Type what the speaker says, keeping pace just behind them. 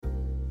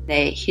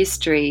Their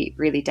history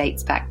really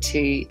dates back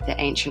to the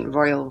ancient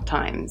royal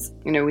times,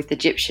 with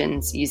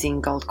Egyptians using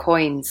gold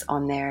coins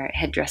on their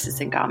headdresses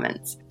and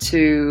garments,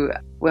 to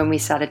when we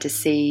started to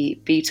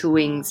see beetle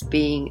wings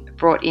being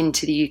brought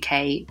into the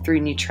UK through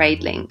new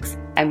trade links,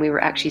 and we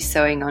were actually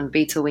sewing on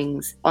beetle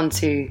wings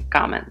onto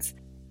garments.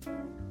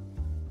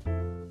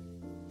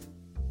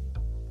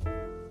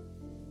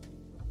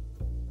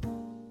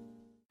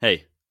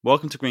 Hey,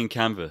 welcome to Green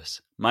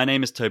Canvas. My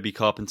name is Toby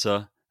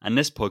Carpenter, and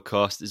this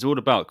podcast is all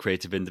about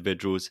creative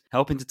individuals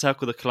helping to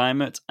tackle the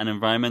climate and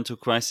environmental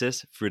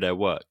crisis through their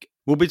work.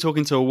 We'll be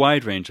talking to a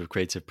wide range of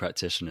creative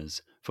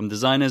practitioners, from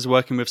designers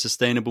working with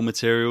sustainable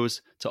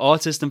materials to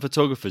artists and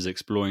photographers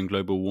exploring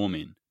global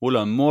warming. We'll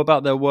learn more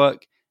about their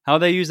work, how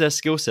they use their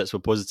skill sets for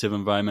positive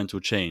environmental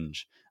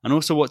change, and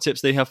also what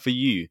tips they have for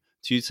you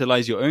to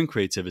utilize your own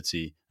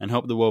creativity and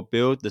help the world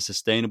build the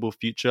sustainable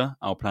future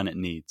our planet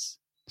needs.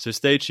 So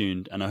stay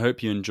tuned, and I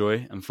hope you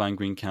enjoy and find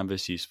Green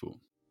Canvas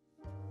useful.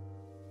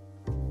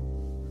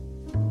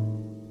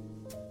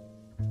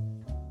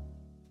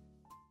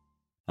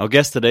 Our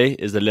guest today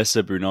is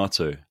Alyssa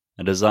Brunato,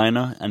 a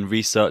designer and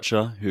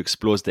researcher who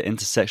explores the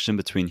intersection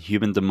between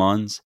human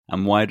demands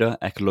and wider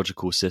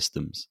ecological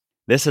systems.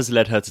 This has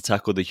led her to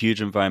tackle the huge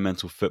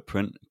environmental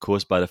footprint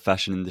caused by the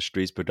fashion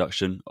industry's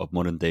production of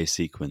modern-day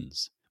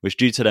sequins, which,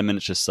 due to their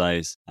miniature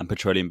size and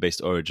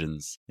petroleum-based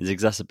origins, is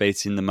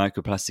exacerbating the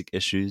microplastic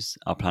issues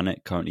our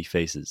planet currently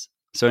faces.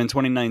 So in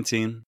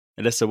 2019,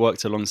 Alyssa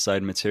worked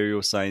alongside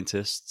material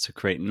scientists to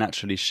create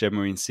naturally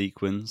shimmering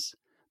sequins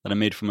that are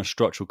made from a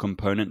structural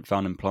component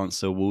found in plant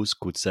cell walls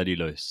called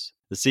cellulose.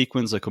 The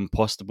sequins are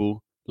compostable,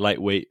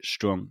 lightweight,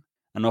 strong,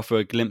 and offer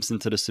a glimpse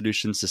into the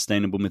solutions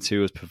sustainable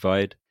materials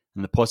provide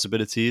and the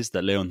possibilities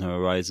that lay on the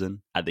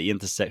horizon at the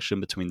intersection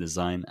between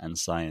design and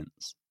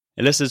science.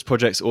 Alyssa's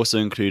projects also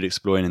include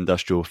exploring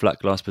industrial flat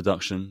glass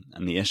production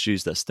and the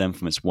issues that stem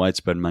from its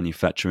widespread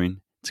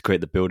manufacturing to create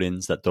the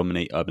buildings that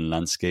dominate urban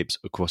landscapes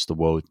across the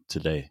world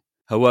today.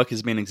 Her work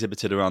has been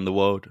exhibited around the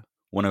world,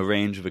 won a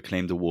range of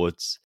acclaimed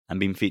awards, and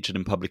been featured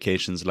in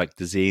publications like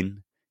The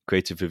Zine,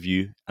 Creative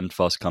Review, and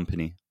Fast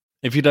Company.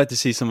 If you'd like to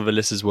see some of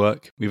Alyssa's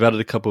work, we've added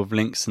a couple of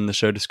links in the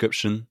show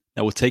description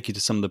that will take you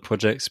to some of the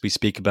projects we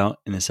speak about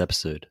in this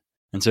episode.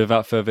 And so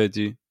without further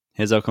ado,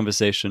 here's our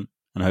conversation,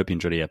 and I hope you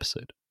enjoy the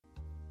episode.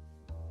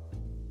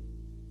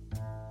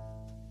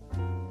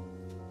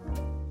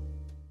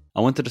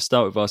 I wanted to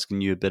start with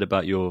asking you a bit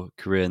about your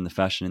career in the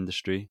fashion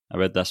industry. I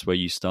read that's where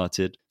you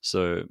started.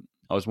 So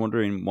I was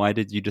wondering, why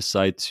did you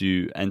decide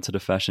to enter the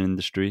fashion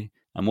industry?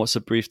 And what's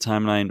a brief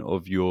timeline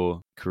of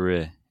your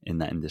career in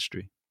that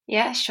industry?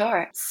 Yeah,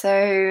 sure.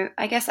 So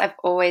I guess I've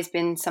always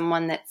been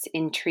someone that's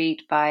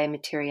intrigued by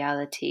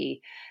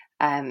materiality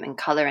and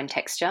color and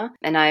texture.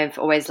 And I've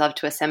always loved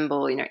to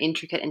assemble,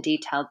 intricate and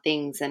detailed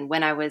things. And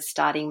when I was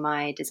starting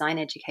my design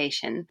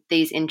education,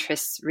 these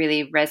interests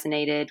really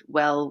resonated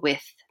well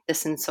with the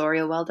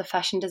sensorial world of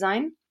fashion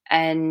design.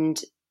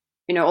 And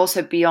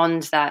also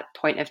beyond that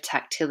point of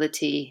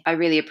tactility, I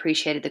really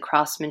appreciated the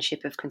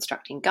craftsmanship of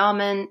constructing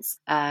garments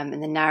and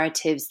the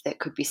narratives that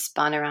could be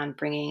spun around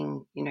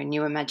bringing,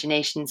 new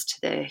imaginations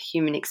to the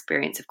human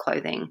experience of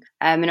clothing.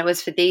 And it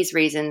was for these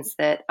reasons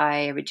that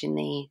I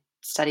originally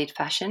studied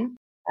fashion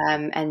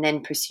and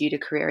then pursued a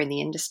career in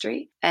the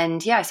industry.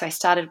 And so I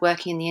started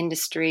working in the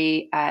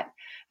industry at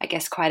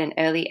quite an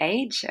early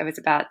age. I was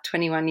about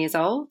 21 years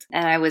old,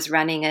 and I was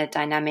running a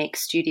dynamic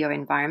studio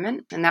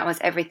environment. And that was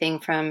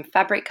everything from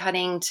fabric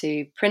cutting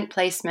to print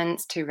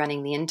placements to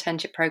running the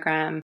internship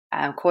program,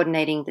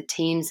 coordinating the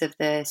teams of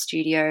the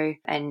studio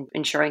and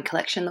ensuring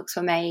collection looks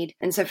were made.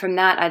 And so from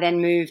that, I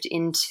then moved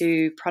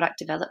into product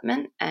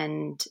development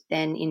and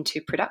then into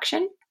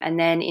production and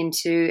then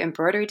into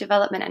embroidery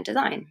development and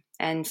design.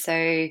 And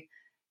so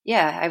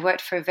I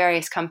worked for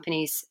various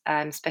companies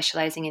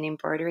specializing in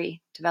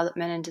embroidery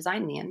development and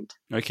design in the end.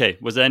 Okay.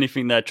 Was there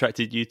anything that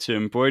attracted you to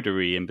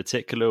embroidery in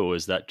particular, or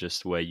was that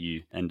just where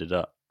you ended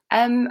up?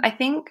 I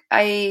think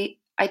I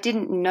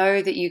didn't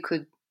know that you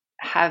could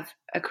have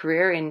a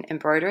career in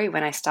embroidery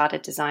when I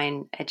started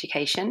design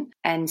education.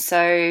 And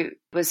so it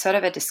was sort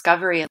of a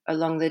discovery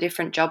along the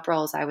different job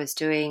roles I was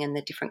doing and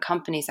the different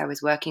companies I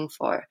was working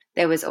for.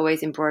 There was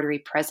always embroidery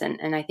present.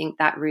 And I think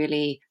that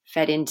really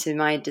fed into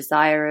my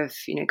desire of,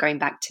 going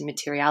back to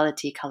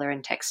materiality, color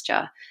and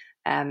texture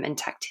and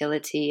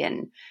tactility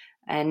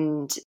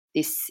and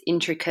this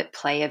intricate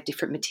play of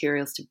different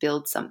materials to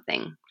build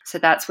something. So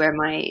that's where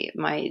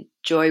my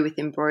joy with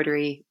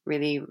embroidery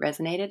really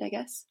resonated, I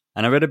guess.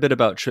 And I read a bit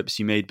about trips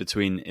you made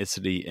between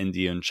Italy,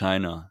 India, and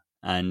China.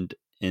 And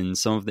in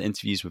some of the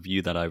interviews with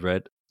you that I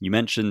read, you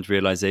mentioned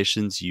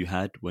realizations you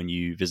had when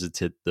you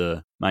visited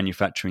the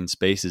manufacturing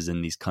spaces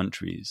in these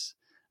countries.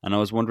 And I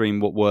was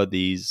wondering, what were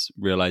these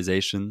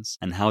realizations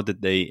and how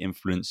did they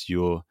influence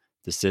your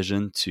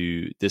decision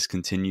to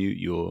discontinue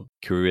your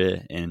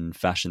career in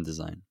fashion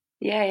design?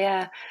 Yeah,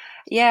 yeah.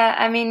 Yeah,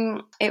 I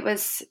mean, it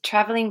was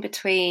traveling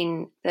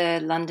between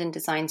the London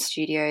design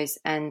studios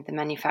and the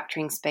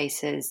manufacturing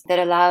spaces that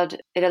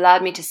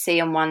allowed me to see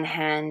on one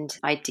hand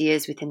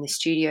ideas within the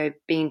studio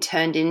being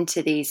turned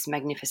into these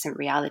magnificent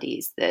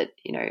realities that,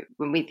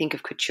 when we think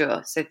of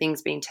couture, so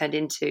things being turned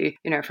into,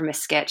 from a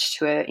sketch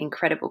to an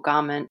incredible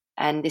garment,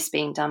 and this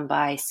being done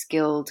by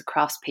skilled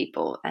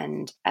craftspeople.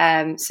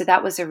 And so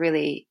that was a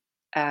really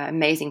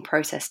amazing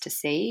process to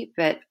see.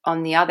 But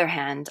on the other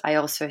hand, I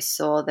also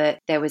saw that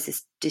there was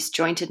this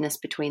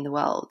disjointedness between the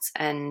worlds,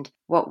 and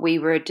what we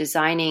were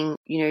designing,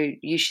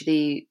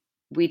 usually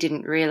we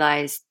didn't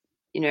realize,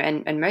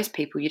 and most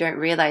people, you don't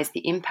realize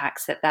the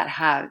impacts that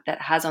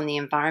has on the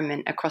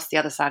environment across the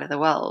other side of the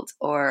world,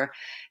 or,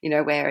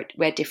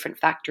 where different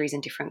factories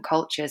and different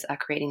cultures are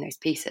creating those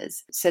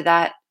pieces. So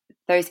that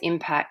those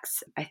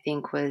impacts, I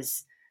think,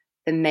 was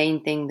the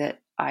main thing that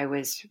I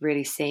was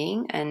really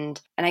seeing. And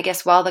I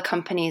guess while the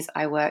companies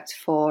I worked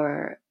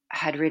for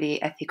had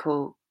really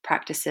ethical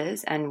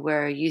practices and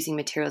were using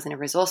materials in a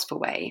resourceful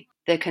way,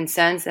 the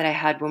concerns that I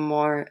had were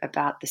more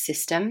about the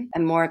system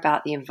and more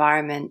about the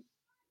environment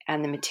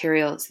and the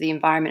materials, the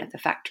environment of the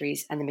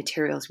factories and the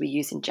materials we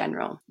use in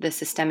general, the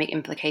systemic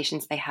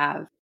implications they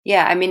have.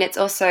 Yeah, I mean,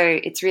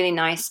 it's really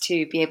nice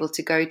to be able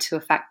to go to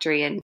a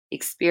factory and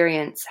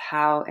experience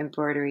how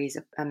embroideries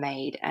are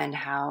made and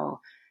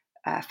how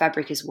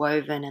fabric is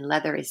woven and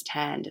leather is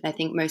tanned. And I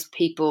think most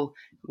people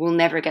will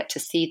never get to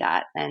see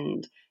that.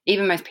 And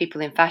even most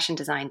people in fashion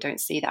design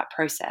don't see that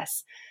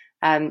process.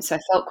 So I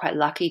felt quite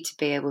lucky to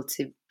be able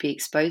to be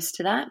exposed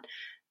to that.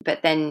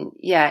 But then,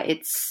 yeah,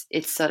 it's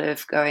sort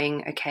of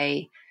going,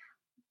 okay,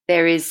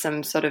 there is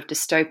some sort of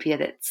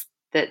dystopia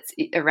that's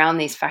around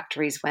these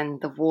factories when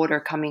the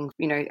water coming,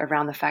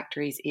 around the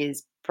factories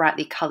is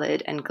brightly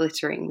colored and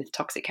glittering with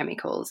toxic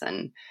chemicals,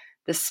 and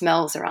the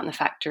smells around the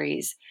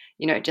factories,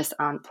 just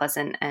aren't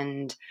pleasant,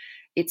 and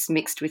it's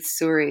mixed with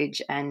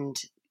sewage and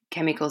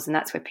chemicals, and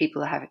that's where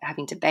people are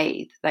having to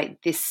bathe.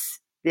 Like this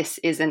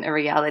isn't a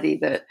reality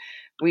that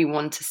we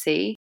want to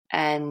see,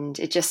 and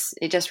it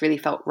just really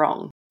felt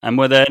wrong. And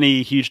were there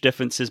any huge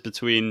differences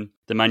between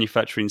the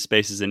manufacturing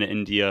spaces in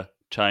India,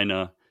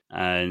 China,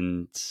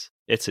 and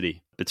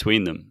Italy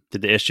between them?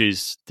 Did the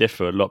issues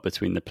differ a lot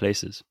between the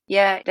places?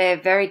 Yeah,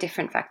 they're very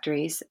different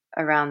factories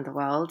around the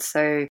world.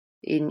 So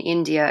in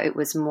India, it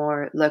was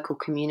more local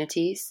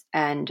communities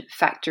and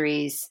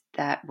factories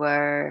that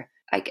were,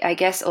 I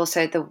guess,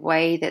 also the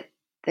way that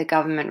the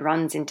government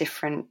runs in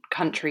different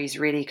countries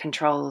really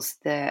controls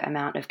the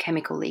amount of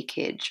chemical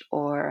leakage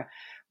or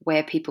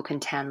where people can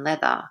tan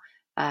leather,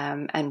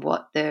 and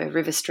what the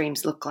river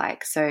streams look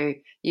like. So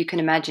you can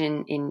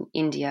imagine in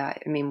India,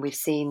 I mean, we've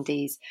seen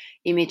these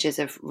images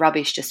of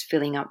rubbish just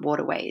filling up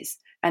waterways.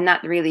 And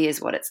that really is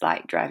what it's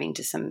like driving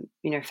to some,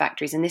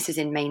 factories. And this is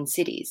in main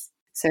cities.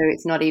 So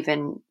it's not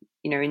even,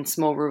 in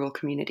small rural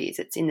communities,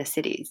 it's in the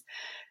cities.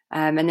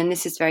 And then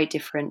this is very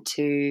different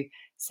to,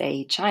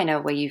 say,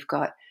 China, where you've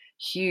got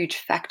huge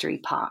factory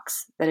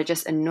parks that are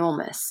just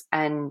enormous,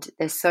 and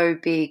they're so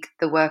big,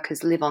 the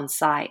workers live on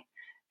site,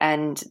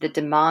 and the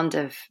demand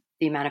of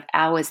the amount of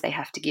hours they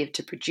have to give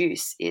to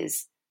produce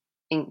is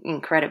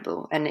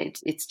incredible. And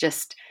it's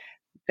just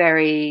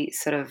very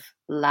sort of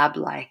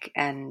lab-like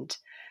and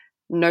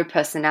no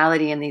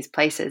personality in these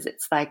places.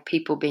 It's like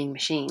people being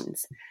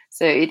machines.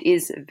 So it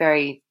is a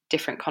very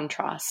different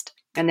contrast.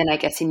 And then I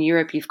guess in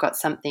Europe, you've got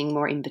something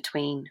more in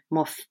between,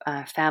 more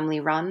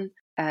family-run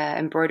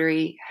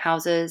embroidery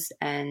houses,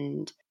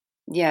 and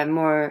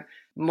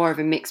more of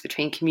a mix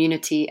between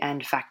community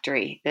and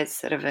factory. There's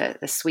sort of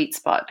a sweet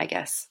spot, I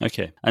guess.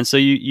 Okay. And so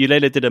you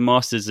later did a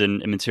master's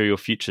in material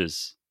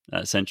futures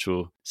at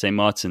Central St.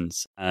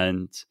 Martin's.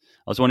 And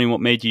I was wondering what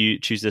made you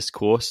choose this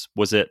course.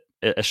 Was it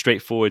a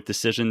straightforward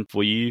decision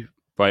for you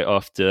right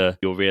after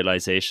your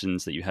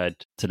realizations that you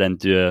had to then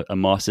do a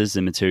master's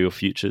in material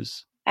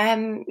futures?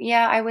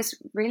 I was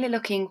really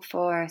looking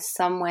for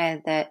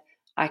somewhere that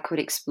I could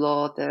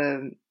explore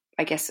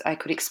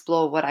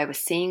what I was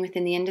seeing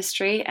within the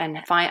industry, and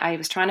I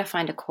was trying to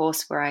find a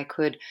course where I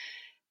could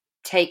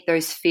take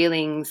those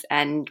feelings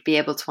and be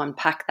able to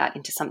unpack that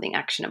into something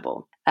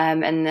actionable.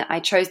 And I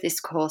chose this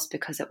course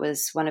because it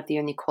was one of the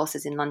only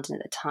courses in London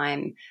at the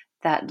time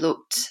that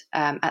looked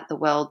at the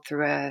world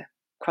through a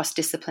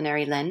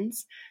cross-disciplinary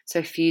lens,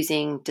 so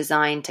fusing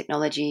design,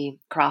 technology,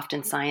 craft,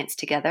 and science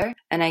together.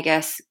 And I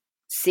guess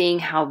seeing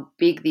how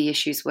big the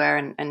issues were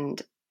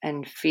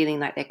and feeling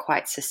like they're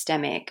quite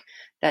systemic,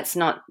 it's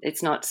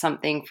not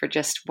something for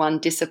just one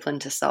discipline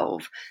to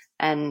solve.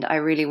 And I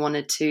really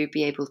wanted to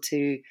be able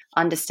to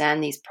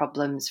understand these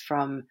problems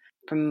from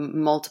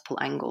multiple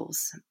angles.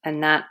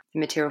 And that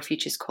Material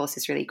Futures course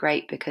is really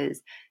great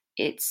because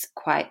it's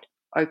quite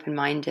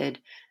open-minded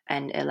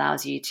and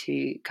allows you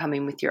to come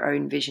in with your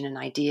own vision and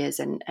ideas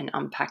and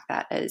unpack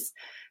that as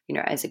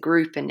a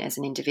group and as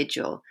an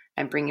individual,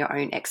 and bring your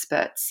own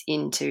experts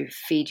in to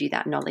feed you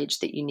that knowledge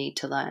that you need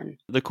to learn.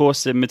 The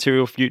course in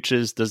Material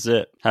Futures, does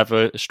it have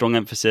a strong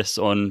emphasis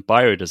on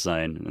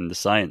biodesign and the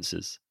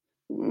sciences?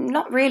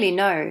 Not really,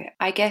 no.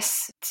 I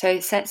guess so.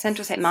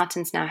 Central St.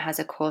 Martin's now has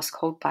a course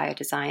called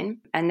Biodesign,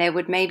 and there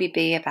would maybe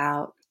be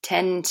about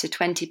 10 to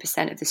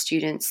 20% of the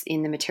students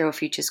in the Material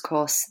Futures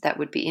course that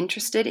would be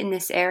interested in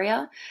this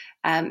area,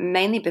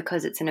 mainly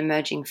because it's an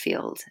emerging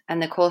field. And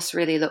the course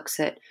really looks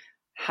at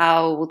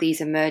how will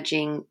these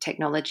emerging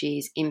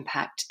technologies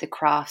impact the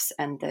crafts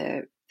and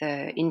the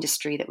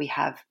industry that we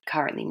have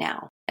currently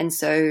now. And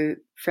so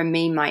for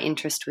me, my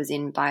interest was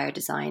in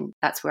biodesign.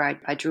 That's where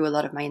I drew a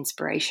lot of my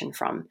inspiration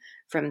from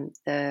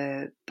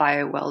the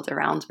bio world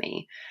around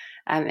me,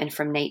 and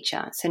from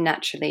nature. So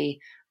naturally,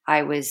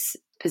 I was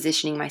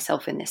positioning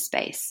myself in this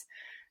space.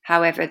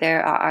 However,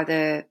 there are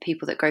other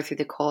people that go through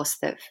the course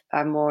that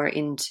are more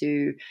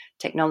into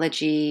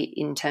technology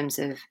in terms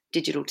of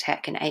digital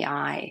tech and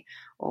AI,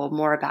 or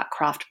more about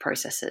craft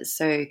processes.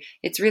 So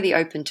it's really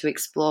open to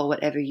explore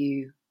whatever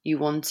you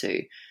want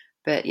to.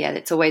 But yeah,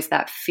 it's always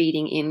that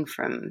feeding in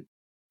from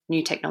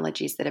new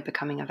technologies that are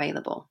becoming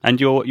available. And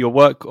your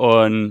work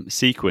on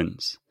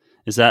sequins,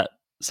 is that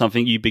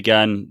something you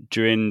began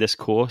during this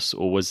course,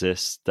 or was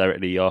this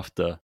directly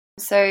after?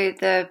 So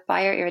the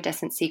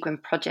bioiridescent sequin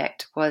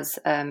project was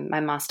my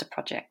master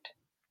project.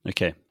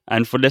 Okay.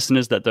 And for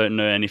listeners that don't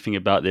know anything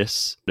about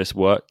this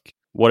work,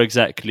 what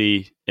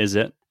exactly is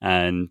it,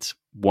 and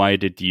why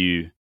did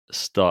you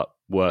start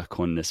work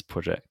on this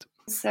project?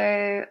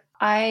 So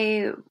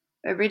I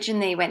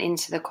originally went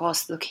into the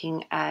course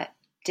looking at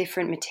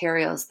different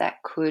materials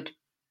that could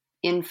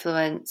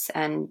influence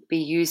and be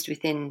used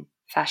within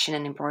fashion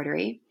and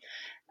embroidery,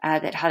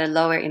 that had a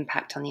lower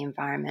impact on the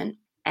environment.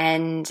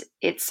 And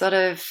it sort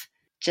of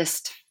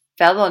just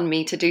fell on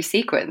me to do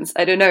sequins.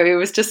 I don't know, it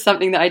was just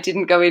something that I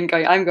didn't go in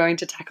going, I'm going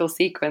to tackle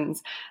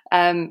sequins.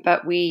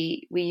 But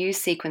we use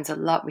sequins a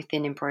lot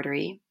within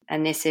embroidery.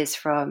 And this is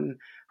from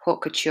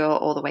haute couture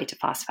all the way to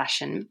fast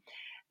fashion.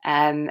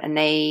 And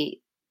I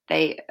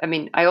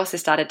also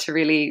started to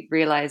really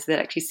realize that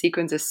actually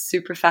sequins are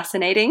super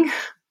fascinating.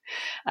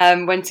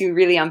 Once you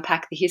really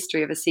unpack the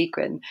history of a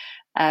sequin,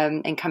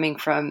 and coming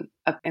from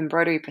an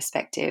embroidery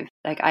perspective,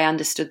 like I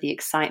understood the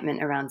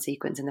excitement around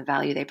sequins and the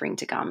value they bring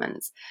to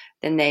garments.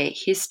 Then their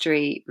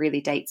history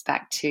really dates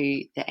back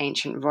to the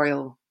ancient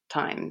royal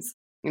times,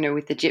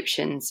 with the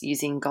Egyptians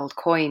using gold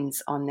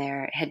coins on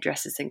their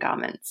headdresses and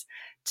garments,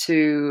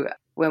 to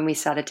when we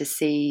started to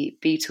see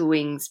beetle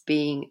wings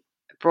being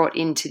brought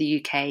into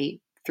the UK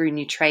through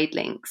new trade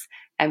links,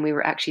 and we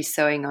were actually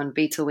sewing on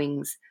beetle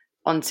wings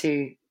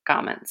onto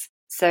garments.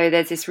 So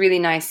there's this really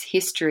nice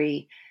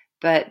history,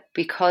 but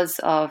because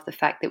of the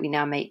fact that we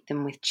now make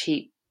them with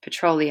cheap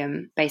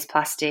petroleum-based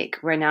plastic,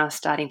 we're now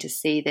starting to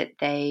see that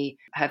they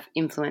have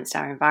influenced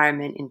our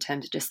environment in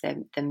terms of just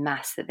the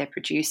mass that they're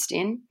produced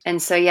in.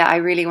 And so, I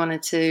really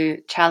wanted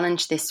to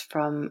challenge this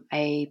from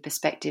a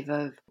perspective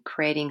of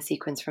creating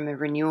sequins from a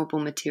renewable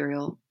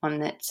material, one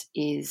that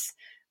is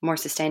more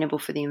sustainable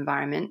for the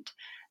environment,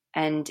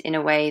 and in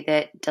a way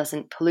that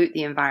doesn't pollute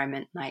the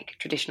environment like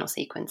traditional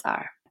sequins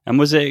are. And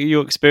was it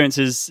your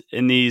experiences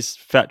in these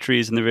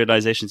factories and the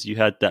realizations you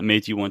had that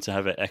made you want to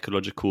have an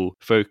ecological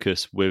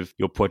focus with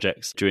your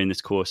projects during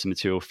this course in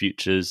Material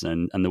Futures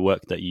and the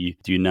work that you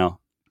do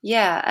now?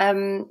 Yeah,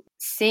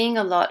 seeing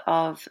a lot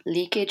of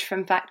leakage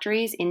from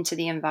factories into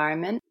the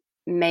environment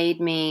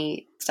made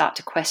me start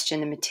to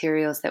question the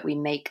materials that we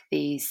make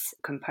these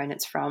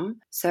components from.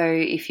 So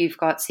if you've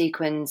got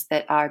sequins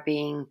that are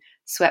being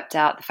swept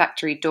out the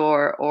factory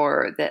door,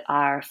 or that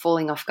are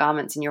falling off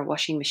garments in your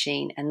washing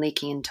machine and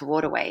leaking into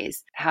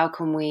waterways, how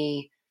can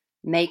we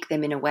make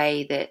them in a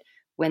way that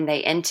when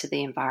they enter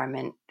the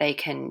environment, they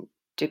can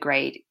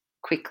degrade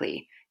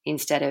quickly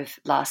instead of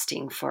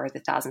lasting for the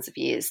thousands of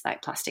years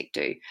like plastic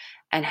do?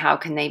 And how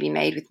can they be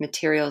made with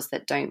materials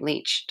that don't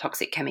leach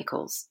toxic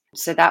chemicals?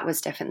 So that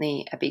was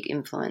definitely a big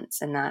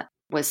influence, and that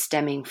was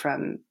stemming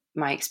from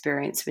my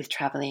experience with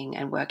traveling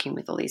and working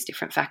with all these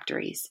different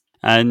factories.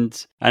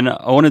 And I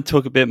want to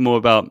talk a bit more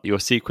about your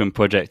sequin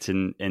project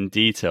in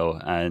detail.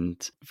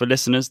 And for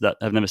listeners that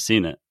have never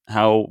seen it,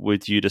 how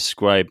would you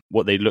describe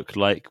what they look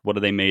like? What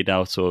are they made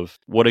out of?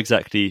 What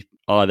exactly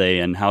are they,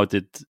 and how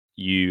did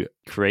you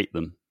create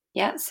them?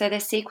 Yeah, so the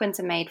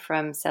sequins are made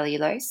from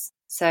cellulose.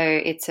 So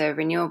it's a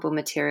renewable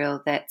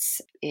material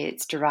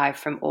it's derived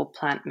from all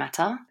plant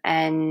matter.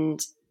 And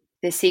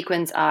the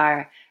sequins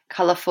are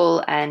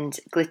colourful and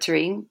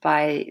glittering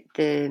by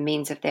the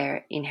means of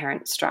their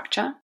inherent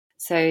structure.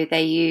 So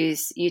they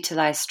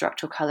utilize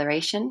structural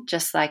coloration,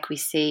 just like we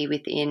see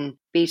within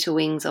beetle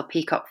wings or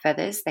peacock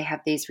feathers. They have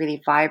these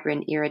really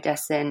vibrant,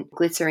 iridescent,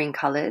 glittering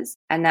colors,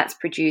 and that's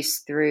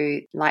produced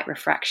through light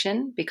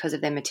refraction because of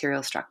their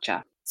material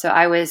structure. So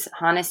I was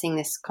harnessing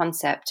this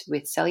concept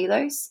with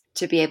cellulose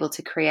to be able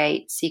to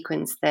create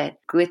sequins that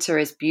glitter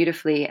as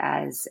beautifully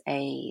as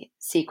a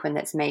sequin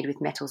that's made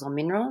with metals or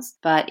minerals.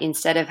 But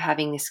instead of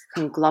having this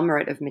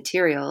conglomerate of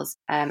materials,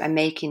 I'm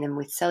making them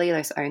with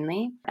cellulose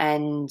only.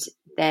 And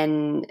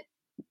then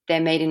they're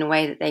made in a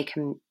way that they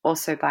can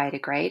also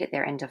biodegrade at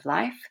their end of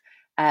life,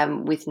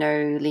 with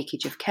no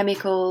leakage of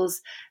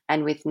chemicals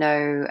and with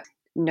no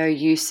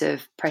use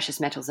of precious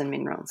metals and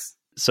minerals.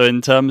 So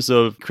in terms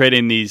of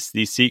creating these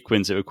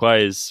sequins, it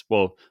requires,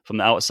 well, from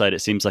the outside,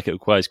 it seems like it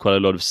requires quite a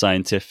lot of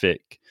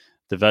scientific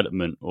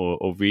development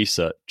or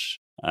research.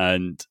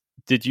 And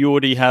did you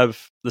already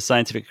have the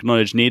scientific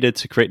knowledge needed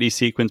to create these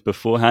sequins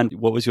beforehand?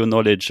 What was your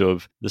knowledge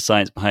of the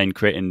science behind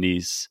creating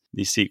these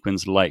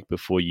sequins like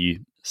before you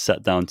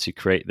sat down to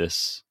create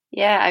this?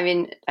 Yeah, I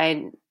mean,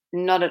 I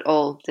not at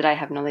all did I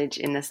have knowledge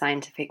in the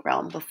scientific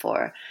realm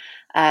before.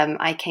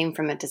 I came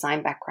from a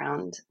design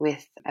background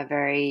with a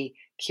very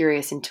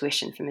curious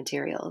intuition for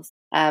materials.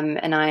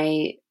 And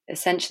I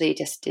essentially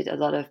just did a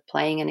lot of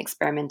playing and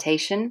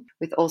experimentation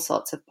with all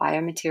sorts of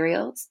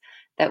biomaterials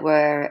that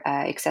were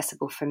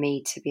accessible for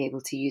me to be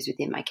able to use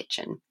within my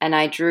kitchen. And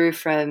I drew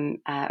from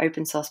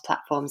open source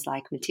platforms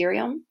like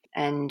Materion,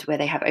 and where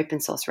they have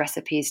open source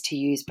recipes to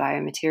use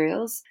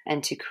biomaterials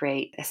and to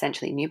create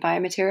essentially new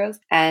biomaterials.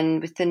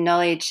 And with the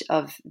knowledge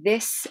of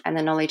this and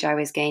the knowledge I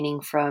was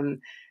gaining from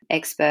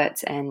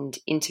experts and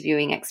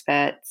interviewing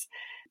experts,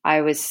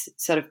 I was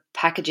sort of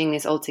packaging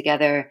this all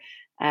together.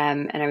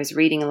 And I was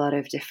reading a lot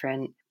of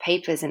different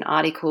papers and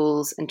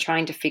articles and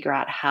trying to figure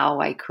out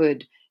how I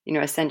could,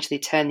 essentially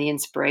turn the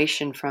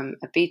inspiration from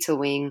a beetle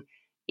wing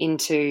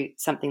into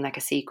something like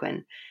a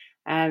sequin.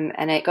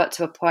 And it got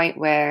to a point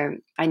where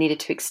I needed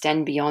to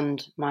extend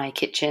beyond my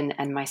kitchen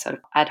and my sort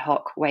of ad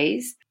hoc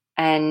ways.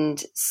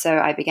 And so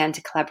I began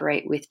to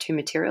collaborate with two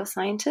material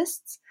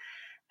scientists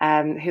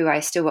who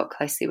I still work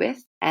closely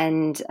with.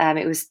 And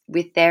it was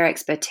with their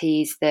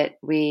expertise that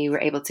we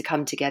were able to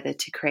come together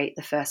to create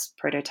the first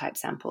prototype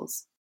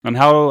samples. And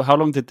how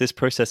long did this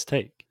process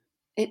take?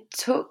 It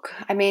took,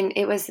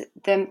 it was,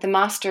 the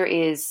master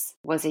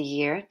was a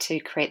year to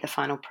create the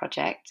final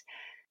project.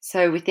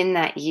 So within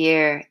that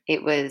year,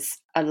 it was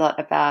a lot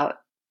about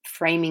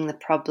framing the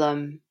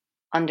problem,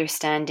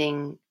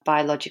 understanding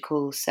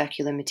biological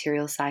circular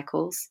material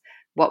cycles,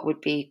 what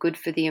would be good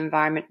for the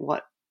environment,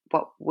 what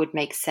would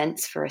make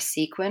sense for a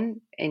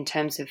sequin in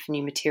terms of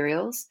new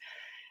materials.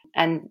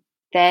 And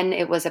then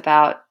it was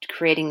about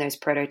creating those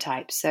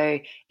prototypes. So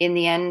in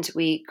the end,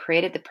 we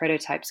created the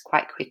prototypes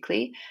quite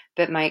quickly,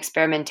 but my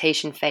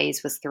experimentation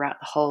phase was throughout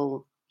the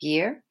whole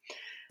year.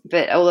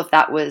 But all of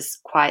that was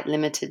quite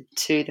limited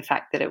to the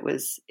fact that it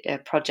was a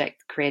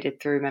project created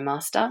through my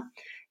master.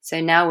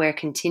 So now we're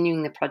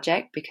continuing the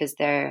project because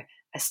there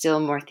are still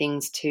more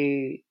things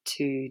to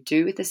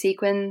do with the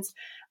sequins.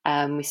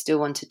 We still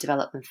want to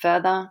develop them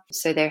further.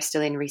 So they're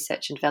still in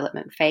research and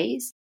development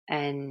phase.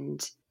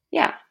 And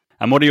yeah.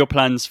 And what are your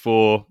plans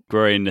for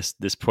growing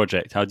this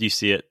project? How do you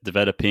see it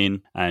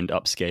developing and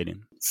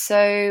upscaling?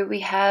 So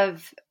we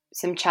have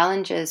some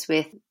challenges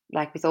with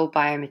all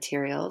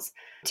biomaterials,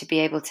 to be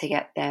able to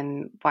get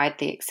them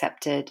widely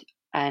accepted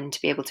and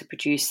to be able to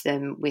produce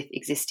them with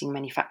existing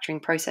manufacturing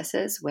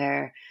processes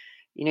where,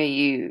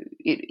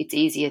 it's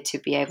easier to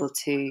be able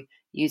to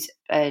use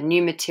a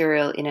new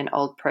material in an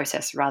old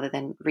process rather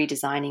than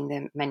redesigning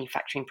the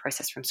manufacturing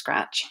process from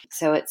scratch.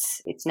 So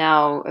it's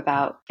now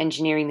about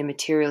engineering the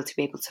material to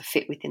be able to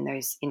fit within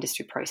those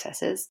industry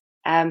processes.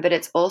 But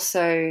it's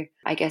also,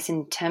 I guess,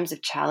 in terms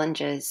of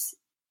challenges,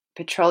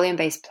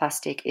 petroleum-based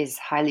plastic is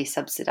highly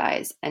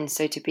subsidized. And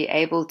so to be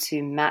able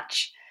to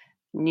match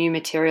new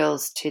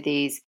materials to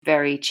these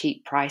very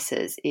cheap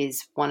prices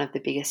is one of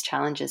the biggest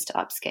challenges to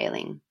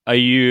upscaling. Are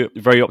you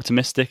very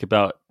optimistic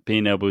about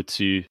being able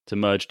to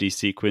merge these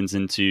sequins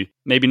into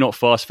maybe not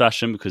fast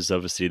fashion, because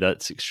obviously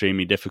that's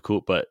extremely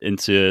difficult, but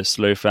into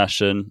slow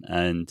fashion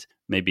and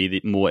maybe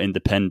the more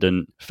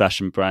independent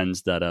fashion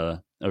brands that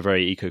are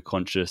very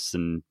eco-conscious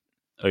and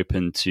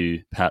open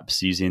to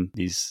perhaps using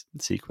these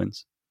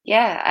sequins?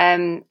 Yeah,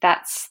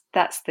 that's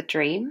the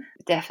dream.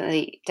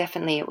 Definitely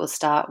it will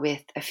start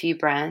with a few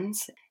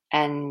brands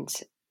and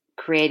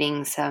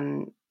creating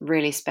some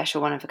really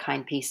special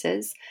one-of-a-kind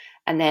pieces.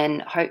 And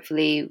then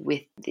hopefully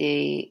with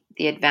the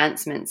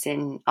advancements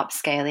in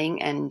upscaling,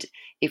 and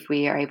if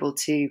we are able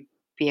to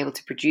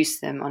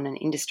produce them on an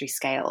industry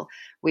scale,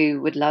 we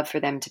would love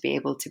for them to be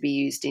able to be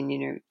used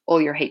in,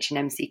 all your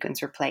H&M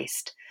sequins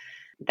replaced.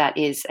 That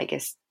is, I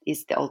guess,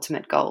 is the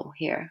ultimate goal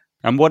here.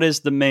 And what are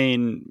the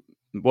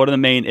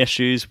main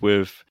issues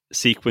with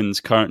sequins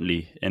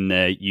currently in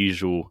their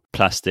usual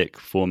plastic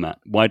format?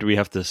 Why do we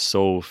have to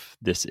solve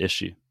this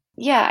issue?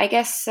 Yeah, I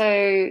guess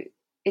so.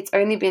 It's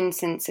only been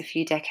since a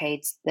few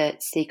decades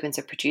that sequins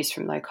are produced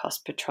from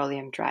low-cost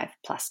petroleum-derived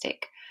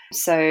plastic.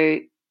 So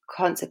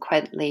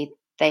consequently,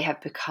 they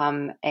have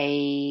become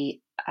a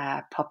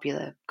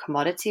popular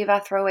commodity of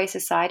our throwaway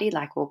society,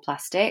 like all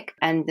plastic.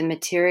 And the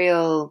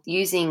material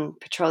using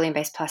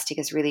petroleum-based plastic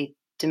has really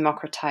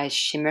democratized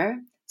shimmer.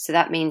 So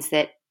that means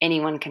that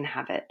anyone can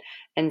have it.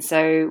 And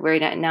so we're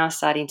now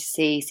starting to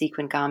see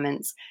sequin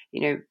garments,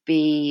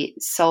 be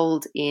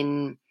sold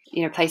in,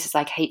 places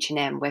like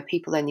H&M, where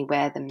people only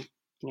wear them,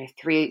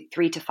 3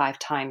 to 5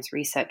 times,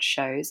 research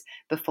shows,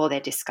 before they're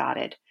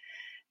discarded.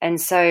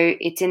 And so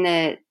it's in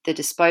the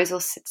disposal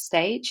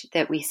stage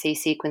that we see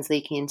sequins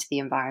leaking into the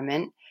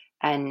environment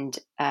and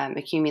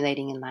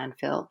accumulating in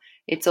landfill.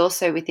 It's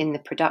also within the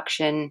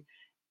production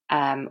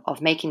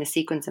of making the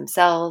sequins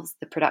themselves,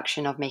 the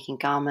production of making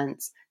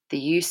garments, the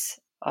use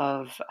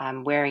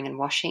wearing and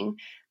washing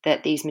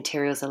that these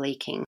materials are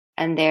leaking.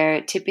 And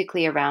they're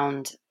typically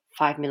around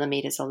 5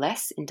 millimeters or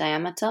less in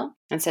diameter.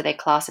 And so they're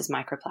classed as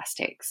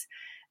microplastics.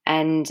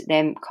 And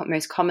they're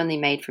most commonly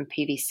made from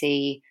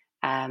PVC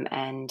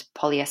and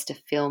polyester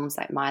films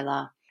like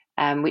Mylar,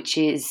 which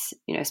is,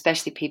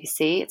 especially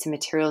PVC. It's a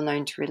material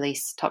known to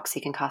release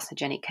toxic and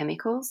carcinogenic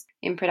chemicals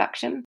in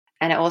production.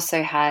 And it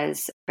also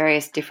has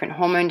various different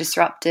hormone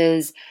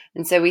disruptors.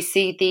 And so we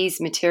see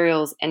these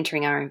materials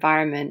entering our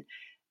environment,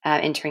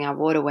 entering our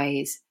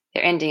waterways.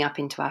 They're ending up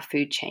into our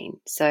food chain.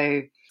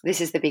 So this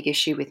is the big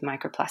issue with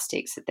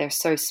microplastics, that they're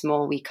so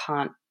small we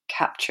can't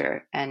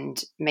capture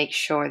and make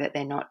sure that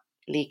they're not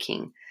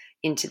leaking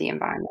into the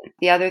environment.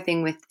 The other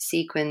thing with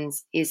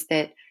sequins is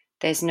that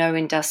there's no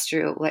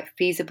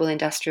feasible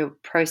industrial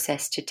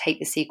process to take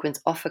the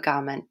sequins off a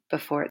garment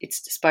before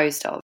it's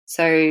disposed of.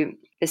 So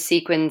the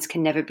sequins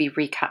can never be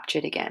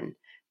recaptured again.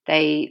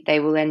 They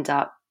will end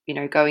up,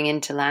 going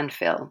into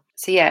landfill.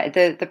 So yeah,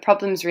 the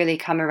problems really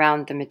come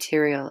around the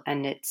material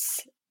and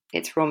its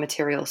raw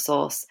material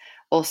source,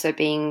 also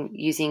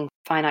using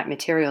finite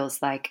materials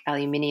like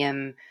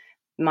aluminium,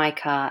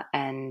 mica,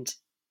 and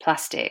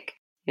plastic.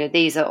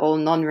 These are all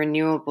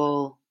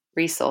non-renewable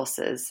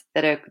resources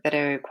that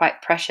are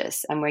quite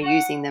precious, and we're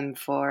using them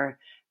for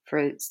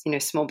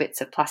small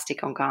bits of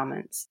plastic on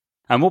garments.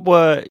 And what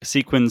were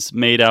sequins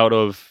made out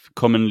of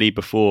commonly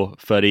before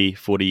 30,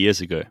 40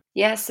 years ago?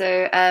 Yeah,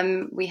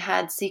 so we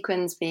had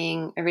sequins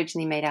being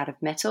originally made out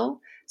of metal,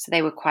 so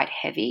they were quite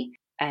heavy,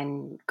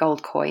 and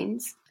gold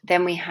coins.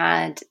 Then we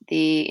had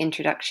the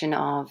introduction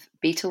of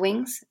beetle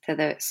wings. So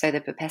the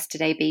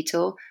Bupestidae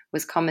beetle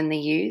was commonly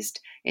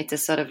used. It's a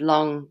sort of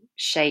long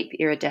shape,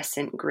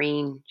 iridescent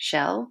green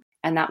shell,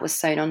 and that was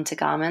sewn onto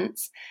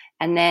garments.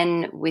 And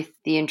then with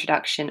the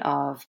introduction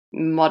of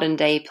modern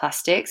day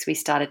plastics, we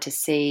started to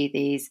see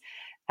these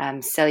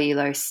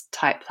cellulose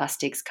type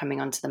plastics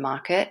coming onto the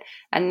market,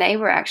 and they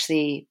were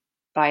actually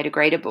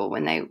biodegradable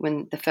when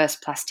the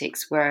first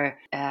plastics were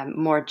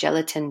more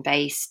gelatin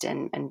based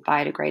and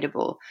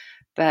biodegradable.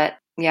 But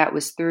yeah, it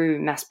was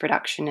through mass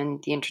production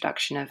and the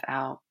introduction of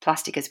our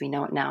plastic as we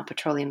know it now,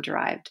 petroleum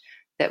derived,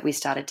 that we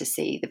started to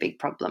see the big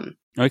problem.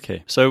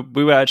 Okay, so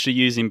we were actually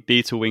using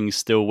beetle wings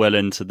still well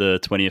into the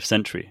 20th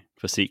century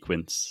for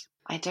sequins.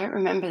 I don't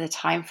remember the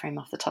time frame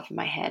off the top of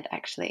my head,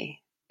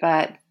 actually,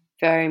 but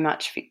very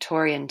much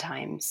Victorian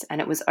times, and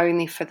it was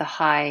only for the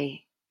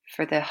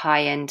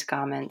high-end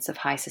garments of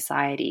high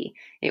society.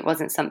 It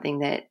wasn't something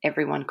that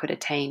everyone could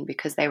attain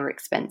because they were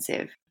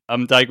expensive.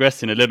 I'm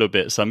digressing a little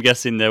bit, so I'm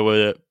guessing there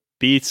were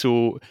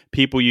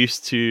people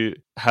used to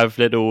have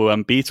little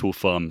beetle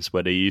farms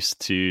where they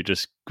used to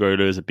just grow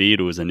loads of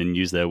beetles and then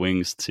use their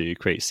wings to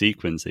create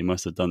sequins. They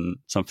must have done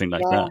something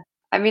like that.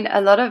 I mean,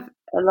 a lot of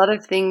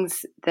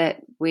things a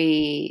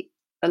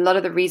lot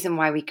of the reason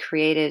why we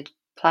created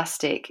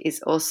plastic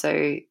is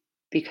also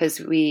because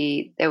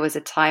there was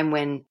a time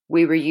when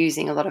we were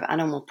using a lot of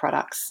animal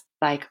products.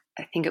 Like,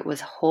 I think it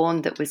was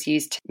horn that was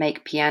used to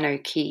make piano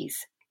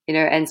keys,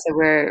 and so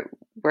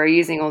we're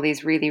using all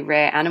these really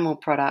rare animal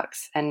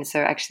products. And so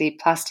actually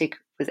plastic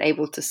was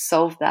able to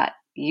solve that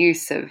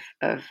use of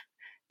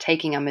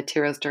taking our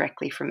materials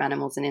directly from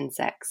animals and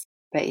insects.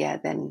 But yeah,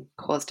 then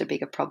caused a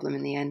bigger problem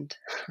in the end.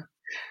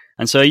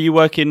 And so are you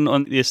working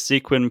on this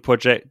sequin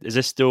project? Is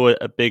this still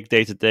a big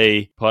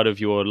day-to-day part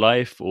of your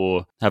life,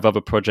 or have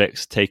other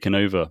projects taken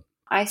over?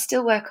 I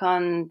still work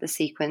on the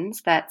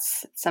sequins.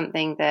 That's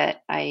something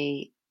that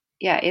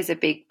is a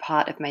big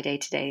part of my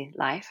day-to-day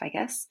life, I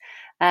guess.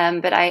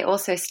 But I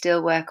also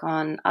still work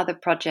on other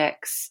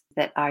projects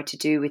that are to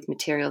do with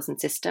materials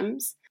and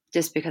systems,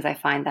 just because I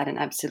find that an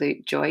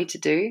absolute joy to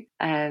do.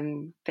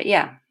 But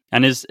yeah.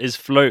 And is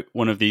Float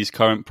one of these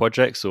current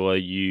projects, or are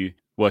you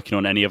working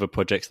on any other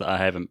projects that I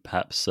haven't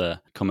perhaps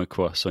come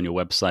across on your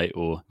website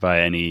or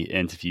via any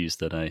interviews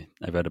that I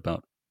read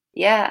about?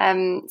 Yeah,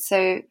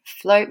 so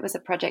Float was a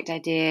project I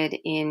did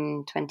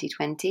in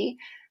 2020,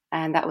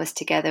 and that was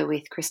together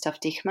with Christoph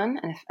Dichmann,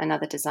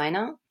 another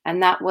designer.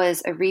 And that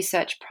was a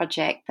research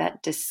project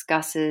that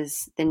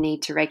discusses the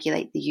need to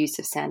regulate the use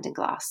of sand and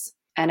glass.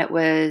 And it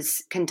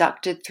was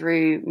conducted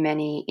through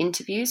many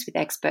interviews with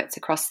experts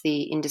across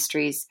the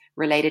industries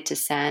related to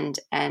sand,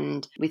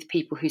 and with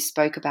people who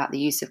spoke about the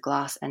use of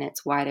glass and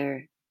its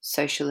wider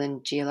social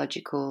and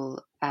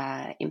geological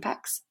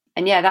impacts.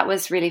 And yeah, that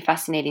was really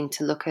fascinating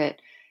to look at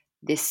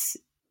this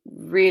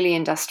really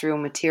industrial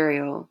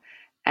material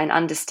and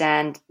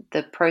understand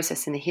the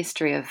process and the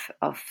history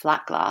of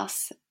flat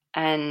glass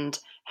and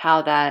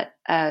how that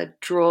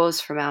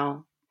draws from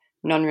our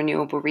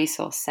non-renewable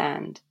resource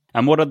sand.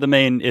 And what are the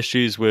main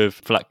issues with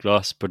flat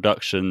glass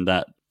production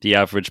that the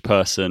average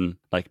person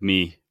like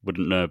me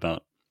wouldn't know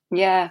about?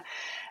 Yeah,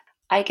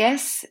 I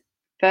guess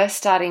first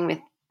starting with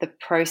the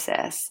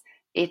process,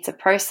 it's a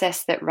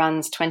process that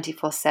runs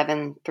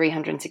 24/7,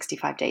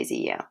 365 days a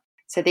year.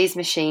 So these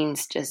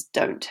machines just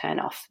don't turn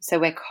off. So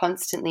we're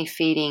constantly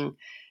feeding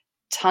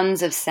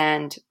tons of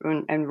sand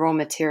and raw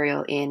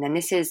material in. And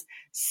this is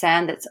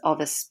sand that's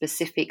of a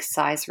specific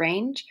size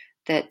range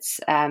that's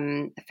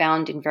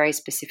found in very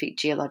specific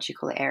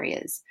geological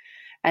areas.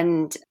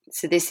 And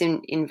so this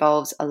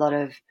involves a lot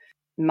of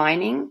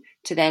mining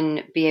to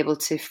then be able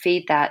to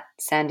feed that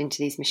sand into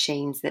these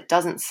machines that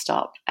doesn't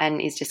stop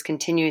and is just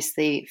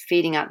continuously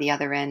feeding out the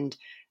other end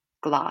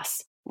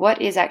glass.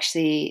 What is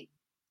actually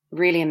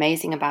really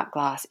amazing about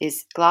glass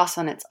is glass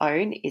on its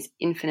own is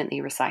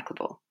infinitely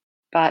recyclable.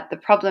 But the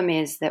problem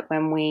is that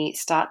when we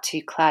start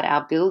to clad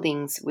our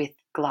buildings with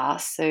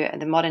glass, so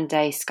the modern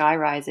day sky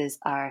rises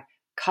are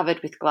covered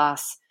with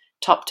glass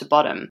top to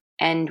bottom,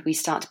 and we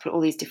start to put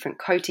all these different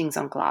coatings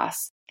on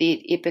glass,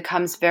 it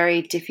becomes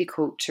very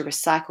difficult to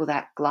recycle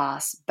that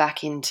glass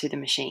back into the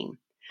machine.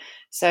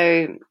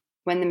 So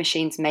when the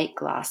machines make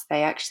glass,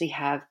 they actually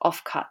have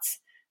offcuts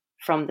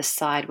from the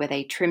side where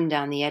they trim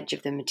down the edge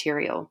of the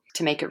material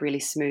to make it really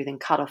smooth and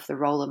cut off the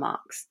roller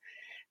marks.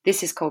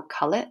 This is called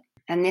cullet,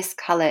 and this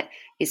cullet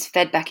is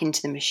fed back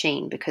into the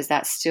machine because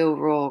that's still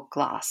raw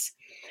glass.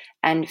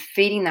 And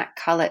feeding that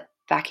cullet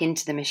back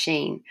into the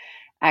machine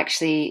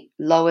actually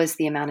lowers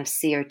the amount of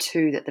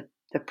CO2 that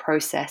the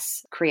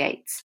process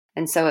creates.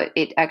 And so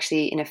it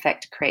actually, in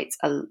effect, creates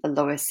a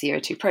lower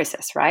CO2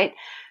 process, right?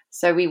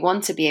 So we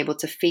want to be able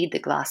to feed the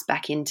glass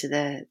back into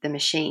the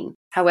machine.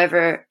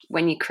 However,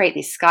 when you create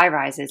these sky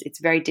rises, it's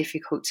very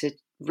difficult to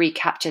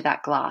recapture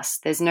that glass.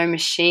 There's no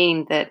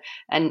machine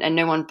and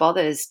no one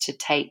bothers to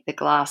take the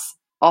glass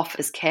off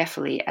as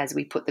carefully as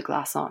we put the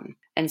glass on.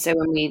 And so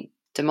when we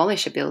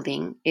demolish a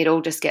building, it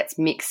all just gets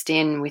mixed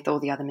in with all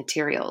the other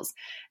materials,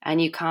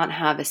 and you can't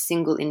have a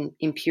single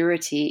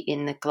impurity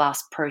in the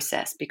glass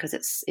process because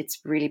it's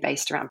really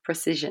based around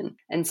precision.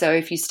 And so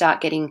if you start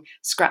getting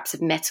scraps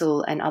of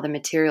metal and other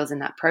materials in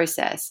that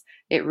process,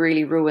 it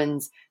really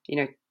ruins,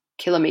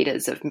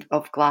 kilometers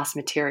of glass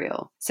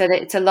material. So that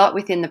it's a lot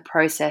within the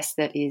process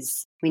that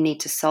is we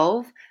need to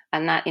solve,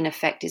 and that in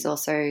effect is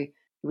also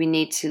we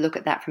need to look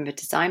at that from a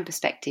design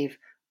perspective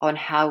on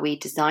how we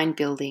design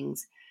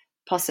buildings.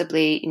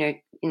 Possibly,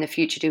 in the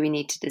future, do we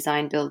need to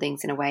design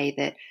buildings in a way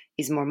that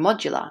is more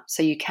modular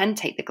so you can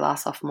take the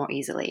glass off more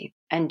easily?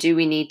 And do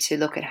we need to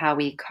look at how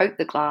we coat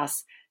the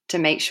glass to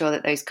make sure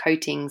that those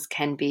coatings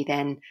can be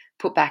then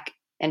put back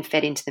and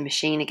fed into the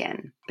machine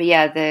again? But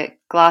yeah, the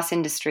glass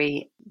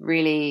industry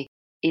really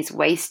is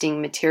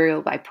wasting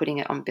material by putting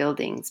it on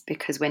buildings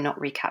because we're not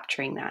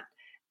recapturing that.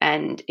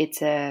 And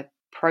it's a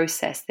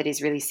process that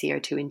is really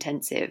CO2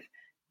 intensive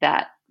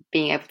that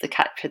being able to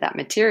capture that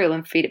material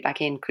and feed it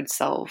back in could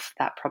solve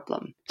that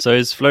problem. So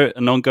is Float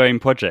an ongoing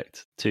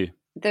project too?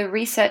 The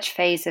research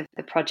phase of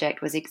the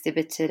project was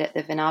exhibited at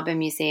the Venaba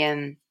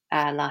Museum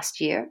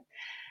last year.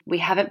 We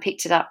haven't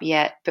picked it up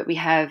yet, but we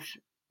have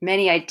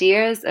many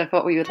ideas of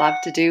what we would love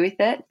to do with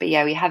it. But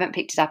yeah, we haven't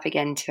picked it up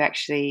again to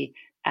actually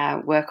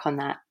work on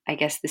that. I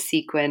guess the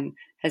sequin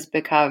has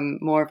become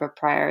more of a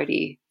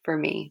priority for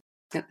me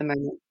at the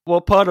moment.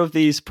 What part of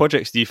these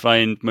projects do you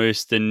find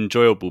most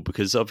enjoyable?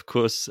 Because of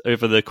course,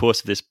 over the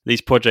course of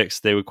these projects,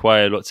 they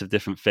require lots of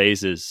different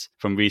phases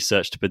from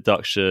research to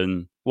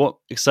production. What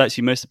excites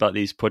you most about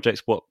these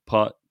projects? What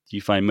part do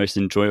you find most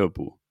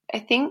enjoyable? I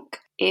think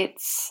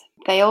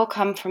they all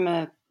come from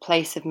a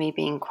place of me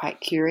being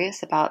quite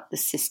curious about the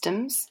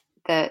systems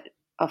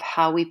of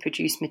how we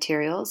produce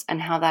materials and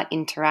how that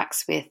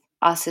interacts with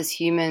us as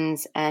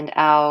humans and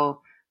our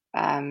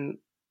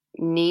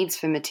needs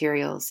for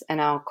materials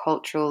and our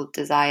cultural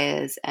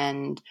desires,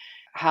 and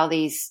how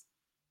these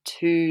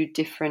two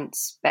different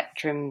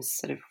spectrums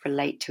sort of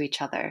relate to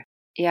each other.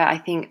 Yeah, I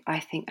think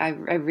I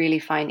really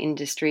find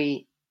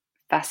industry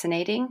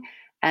fascinating,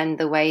 and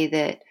the way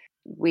that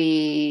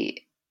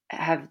we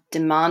have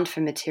demand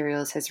for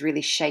materials has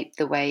really shaped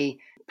the way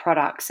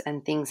products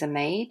and things are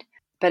made.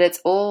 But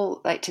it's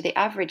all like, to the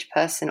average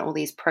person, all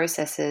these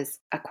processes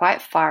are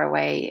quite far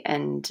away,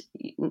 and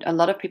a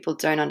lot of people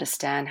don't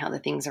understand how the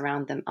things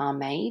around them are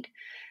made.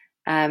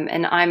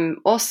 And I'm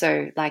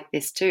also like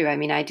this too. I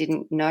mean, I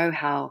didn't know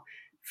how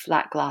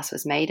flat glass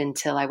was made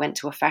until I went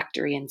to a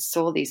factory and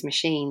saw these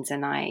machines,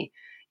 and I,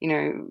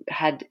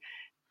 had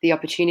the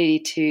opportunity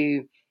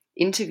to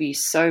interview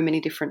so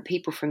many different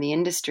people from the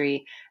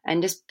industry,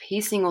 and just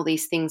piecing all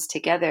these things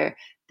together.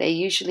 They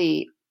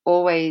usually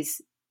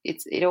always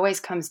it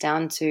always comes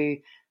down to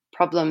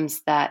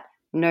problems that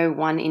no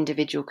one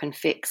individual can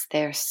fix.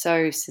 They're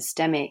so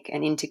systemic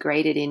and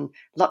integrated in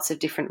lots of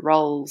different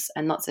roles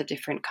and lots of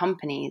different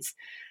companies.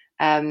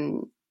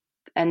 And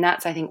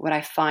that's, I think, what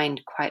I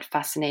find quite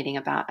fascinating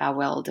about our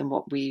world and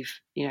what we've,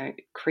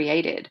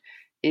 created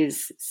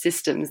is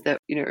systems that,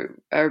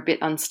 are a bit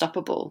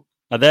unstoppable.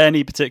 Are there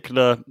any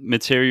particular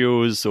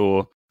materials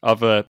or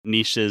other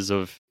niches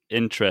of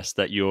interest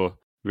that you're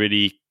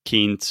really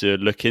keen to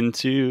look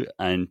into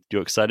and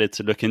you're excited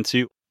to look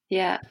into?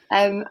 Yeah,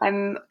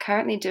 I'm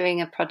currently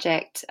doing a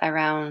project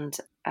around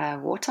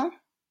water,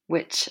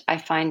 which I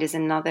find is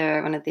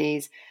another one of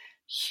these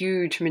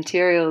huge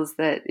materials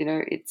that,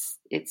 it's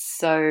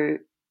so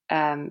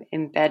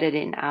embedded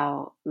in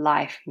our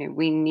life.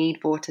 We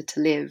need water to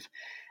live.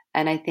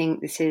 And I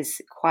think this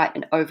is quite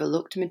an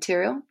overlooked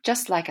material,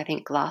 just like I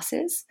think glass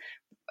is.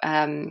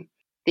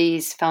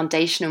 these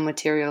foundational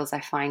materials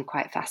I find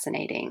quite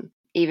fascinating.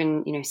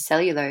 Even,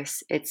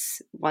 cellulose,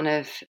 it's one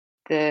of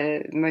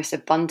the most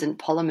abundant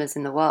polymers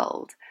in the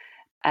world.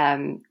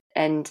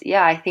 And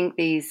yeah, I think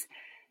these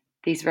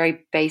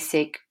very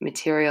basic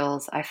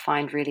materials I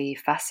find really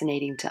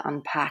fascinating to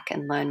unpack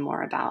and learn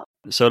more about.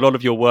 So a lot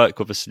of your work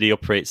obviously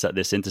operates at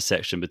this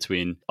intersection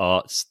between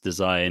arts,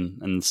 design,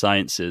 and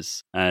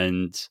sciences.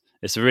 And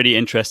it's a really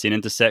interesting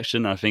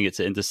intersection. I think it's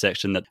an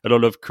intersection that a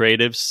lot of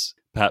creatives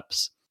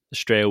perhaps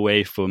stray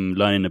away from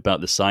learning about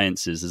the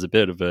sciences. There's a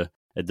bit of a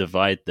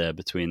divide there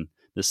between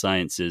the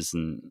sciences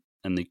and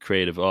the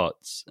creative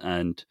arts.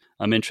 And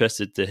I'm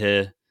interested to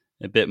hear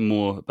a bit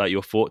more about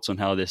your thoughts on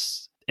how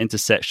this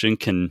intersection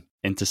can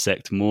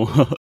intersect more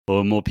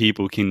or more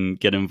people can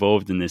get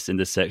involved in this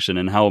intersection,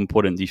 and how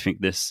important do you think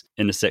this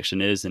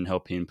intersection is in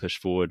helping push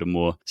forward a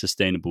more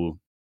sustainable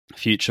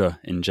future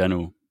in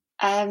general?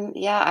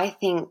 Yeah, I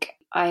think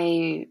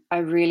I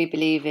really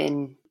believe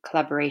in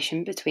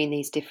collaboration between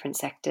these different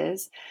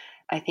sectors.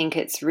 I think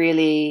it's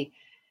really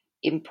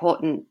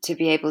important to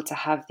be able to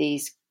have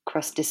these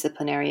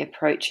cross-disciplinary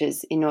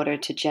approaches in order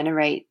to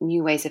generate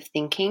new ways of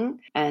thinking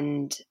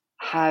and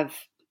have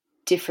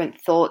different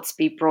thoughts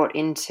be brought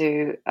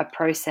into a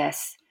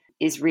process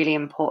is really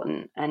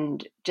important.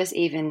 And just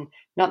even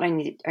not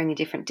only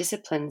different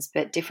disciplines,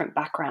 but different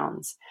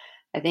backgrounds.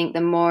 I think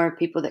the more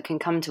people that can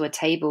come to a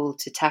table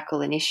to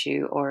tackle an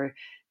issue or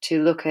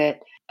to look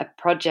at a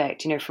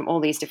project, from all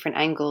these different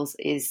angles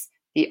is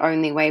the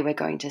only way we're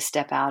going to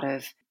step out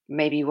of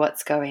maybe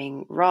what's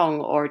going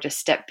wrong or just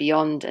step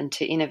beyond and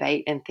to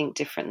innovate and think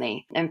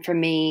differently. And for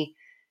me,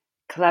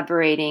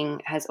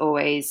 collaborating has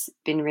always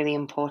been really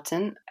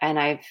important, and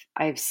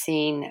I've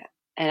seen,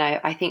 and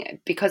I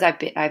think because I've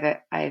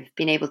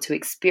been able to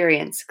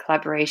experience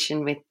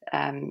collaboration with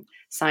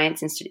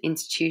science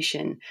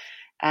institution,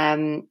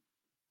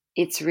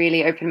 it's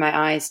really opened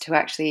my eyes to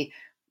actually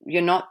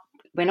we're not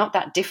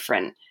that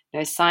different.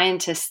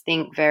 Scientists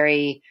think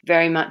very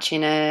very much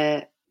in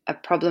a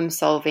problem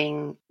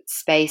solving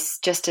space,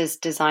 just as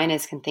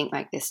designers can think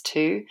like this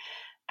too,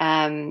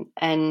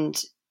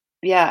 and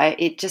yeah,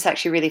 it just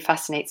actually really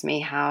fascinates me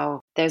how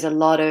there's a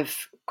lot of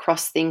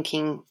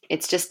cross-thinking.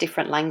 It's just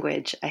different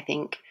language, I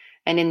think.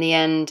 And in the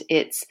end,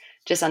 it's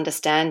just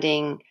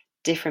understanding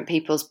different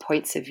people's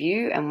points of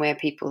view and where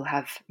people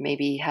have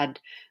maybe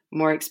had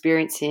more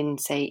experience in,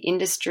 say,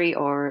 industry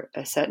or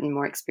a certain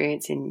more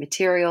experience in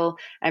material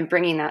and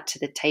bringing that to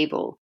the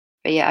table.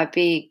 But yeah, a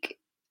big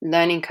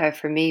learning curve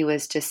for me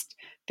was just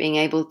being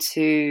able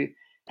to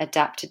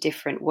adapt to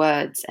different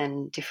words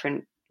and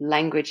different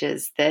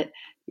languages that,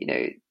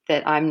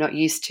 that I'm not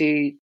used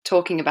to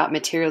talking about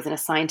materials in a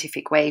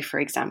scientific way, for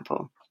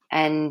example.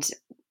 And,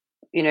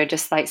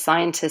 just like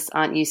scientists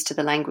aren't used to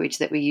the language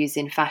that we use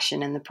in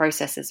fashion and the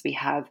processes we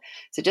have.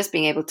 So just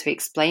being able to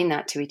explain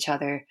that to each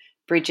other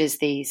bridges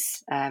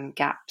these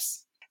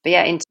gaps. But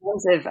yeah, in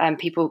terms of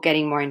people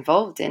getting more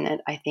involved in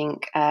it, I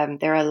think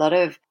there are a lot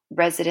of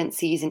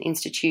residencies and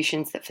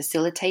institutions that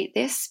facilitate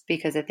this,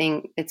 because I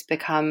think it's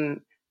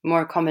become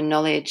more common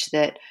knowledge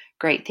that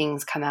great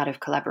things come out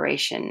of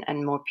collaboration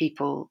and more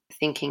people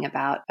thinking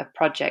about a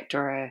project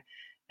or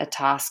a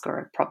task or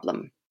a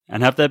problem.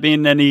 And have there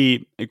been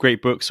any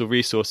great books or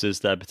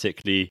resources that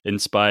particularly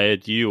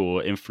inspired you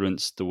or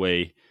influenced the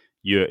way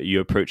you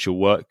approach your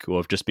work, or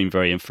have just been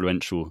very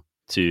influential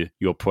to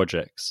your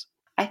projects?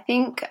 I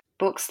think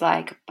books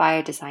like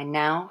Biodesign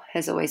Now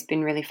has always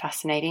been really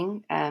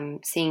fascinating,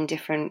 seeing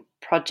different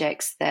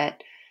projects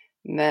that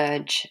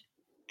merge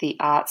the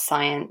art,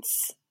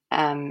 science,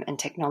 and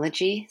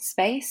technology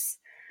space.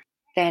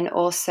 Then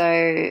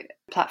also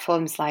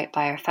platforms like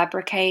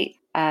Biofabricate,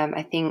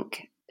 I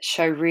think,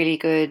 show really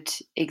good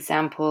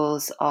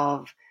examples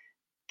of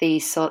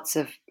these sorts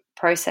of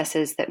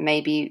processes that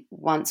maybe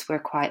once were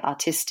quite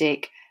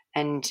artistic,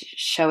 and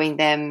showing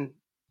them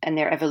and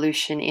their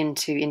evolution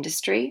into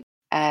industry.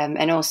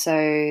 And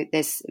also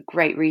there's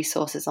great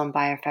resources on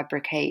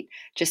Biofabricate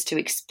just to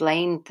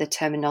explain the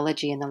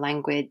terminology and the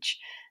language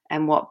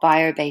and what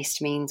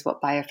bio-based means,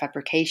 what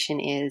biofabrication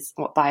is,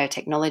 what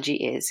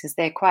biotechnology is, because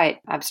they're quite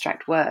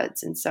abstract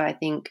words. And so I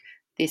think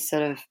these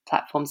sort of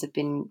platforms have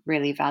been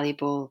really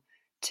valuable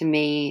to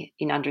me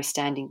in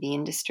understanding the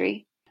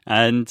industry.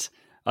 And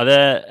are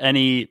there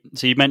any,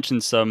 so you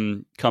mentioned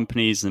some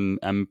companies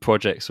and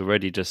projects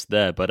already just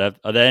there, but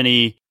are there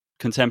any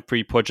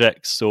contemporary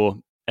projects or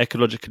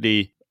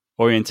ecologically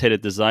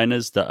orientated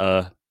designers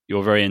that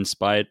you're very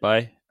inspired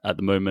by at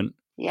the moment?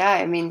 Yeah,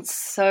 I mean,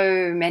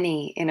 so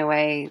many in a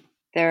way.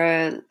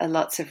 There are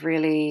lots of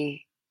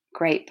really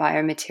great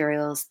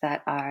biomaterials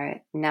that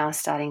are now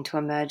starting to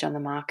emerge on the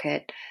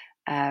market.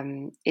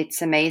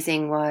 It's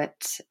amazing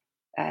what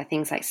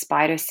things like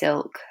spider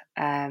silk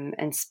and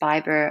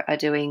Spiber are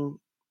doing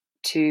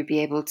to be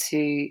able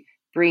to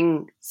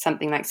bring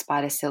something like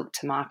spider silk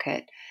to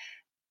market.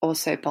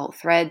 Also, Bolt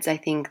Threads, I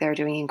think they're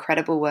doing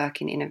incredible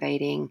work in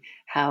innovating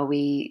how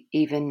we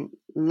even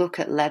look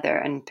at leather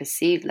and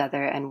perceive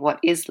leather and what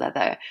is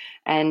leather.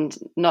 And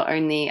not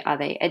only are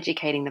they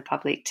educating the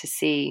public to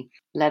see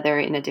leather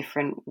in a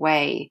different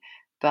way,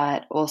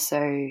 but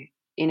also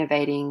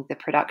innovating the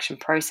production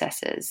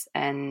processes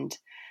and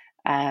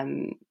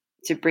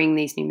to bring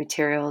these new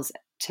materials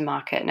to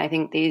market. And I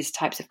think these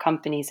types of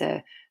companies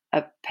are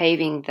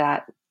paving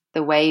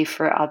the way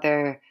for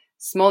other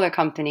smaller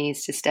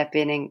companies to step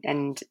in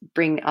and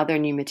bring other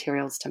new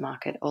materials to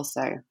market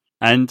also.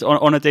 And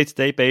on a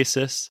day-to-day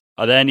basis,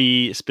 are there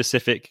any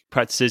specific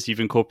practices you've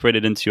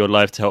incorporated into your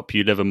life to help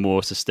you live a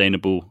more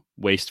sustainable,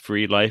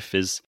 waste-free life?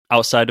 Is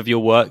outside of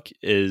your work,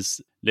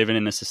 is living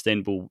in a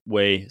sustainable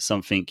way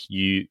something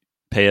you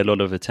pay a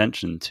lot of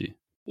attention to?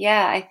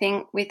 Yeah, I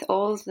think with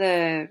all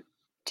the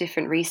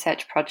different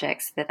research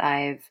projects that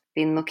I've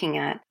been looking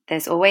at,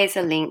 there's always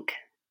a link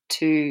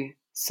to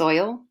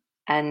soil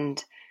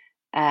and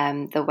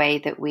the way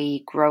that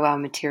we grow our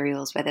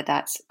materials, whether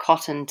that's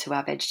cotton to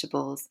our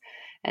vegetables.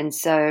 And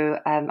so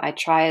I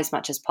try as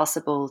much as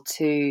possible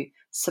to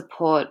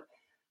support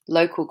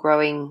local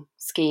growing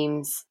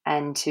schemes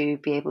and to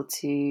be able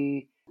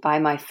to buy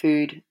my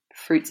food,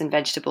 fruits and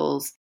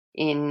vegetables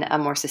in a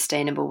more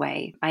sustainable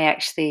way. I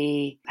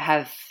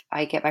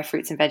get my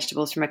fruits and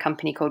vegetables from a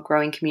company called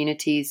Growing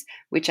Communities,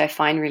 which I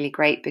find really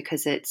great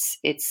because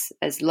it's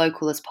as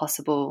local as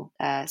possible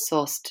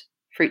sourced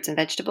fruits and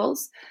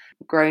vegetables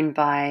grown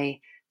by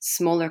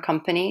smaller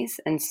companies.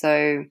 And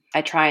so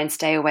I try and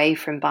stay away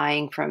from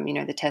buying from,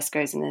 the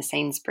Tesco's and the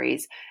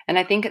Sainsbury's. And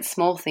I think it's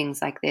small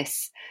things like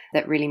this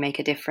that really make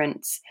a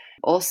difference.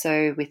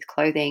 Also with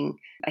clothing,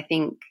 I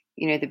think,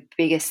 the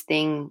biggest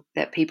thing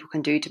that people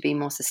can do to be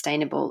more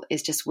sustainable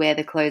is just wear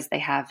the clothes they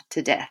have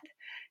to death,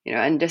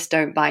 and just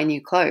don't buy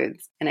new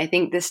clothes. And I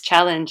think this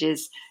challenge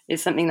is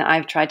something that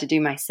I've tried to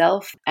do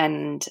myself.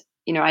 And,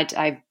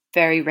 I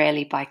very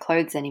rarely buy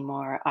clothes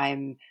anymore.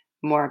 I'm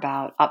more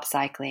about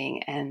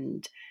upcycling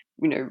and,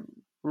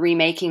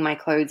 remaking my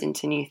clothes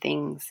into new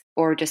things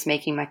or just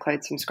making my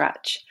clothes from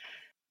scratch.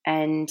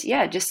 And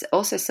yeah, just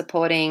also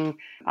supporting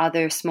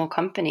other small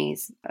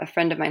companies. A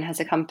friend of mine has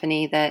a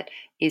company that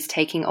is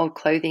taking old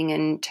clothing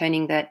and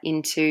turning that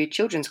into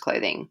children's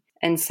clothing.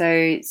 And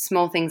so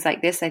small things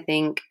like this, I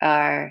think,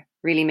 are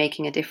really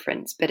making a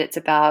difference. But it's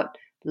about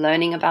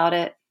learning about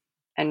it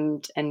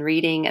and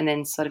reading and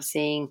then sort of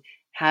seeing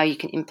how you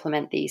can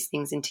implement these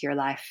things into your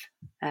life.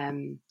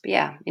 But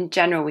yeah, in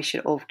general, we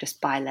should all just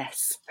buy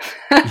less.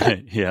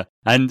 Yeah.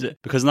 And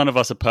because none of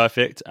us are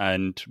perfect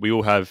and we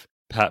all have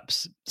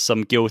perhaps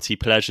some guilty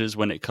pleasures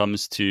when it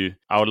comes to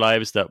our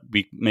lives that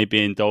we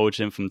maybe indulge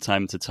in from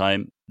time to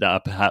time that are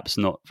perhaps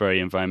not very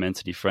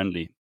environmentally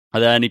friendly. Are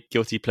there any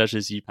guilty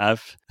pleasures you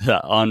have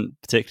that aren't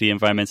particularly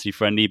environmentally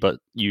friendly, but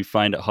you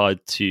find it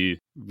hard to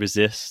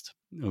resist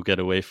or get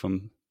away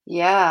from?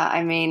 Yeah,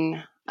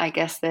 I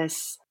guess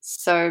there's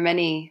so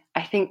many.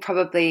 I think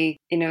probably,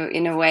 in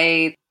a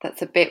way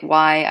that's a bit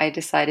why I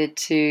decided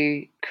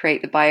to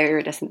create the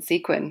bioiridescent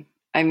sequin.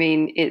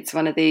 It's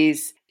one of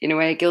these, in a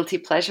way, a guilty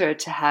pleasure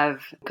to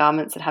have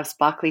garments that have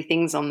sparkly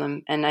things on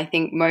them. And I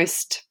think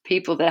most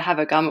people that have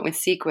a garment with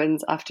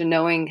sequins, after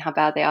knowing how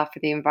bad they are for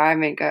the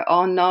environment, go,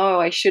 oh no,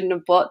 I shouldn't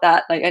have bought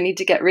that. I need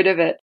to get rid of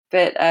it.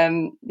 But,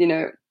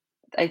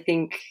 I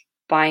think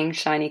buying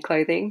shiny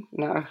clothing,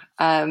 no.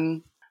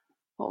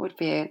 What would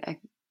be it?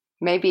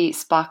 Maybe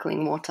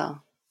sparkling water.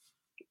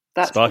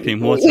 That's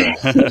sparkling water.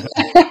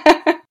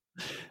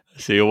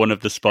 So you're one of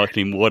the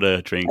sparkling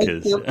water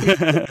drinkers.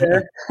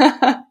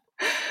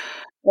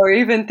 Or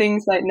even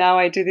things like now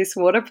I do this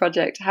water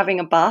project, having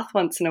a bath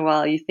once in a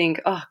while. You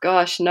think, oh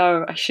gosh,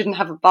 no, I shouldn't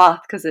have a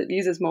bath because it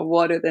uses more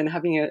water than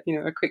having a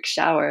quick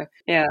shower.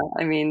 Yeah,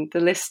 the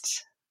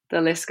list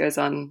goes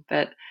on.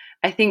 But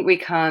I think we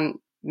can't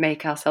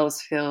make ourselves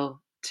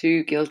feel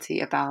too guilty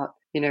about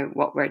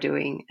what we're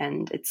doing,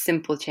 and it's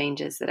simple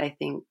changes that I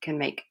think can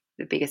make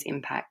the biggest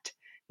impact.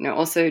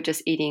 Also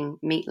just eating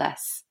meat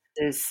less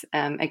is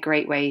a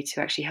great way to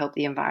actually help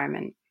the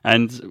environment.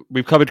 And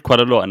we've covered quite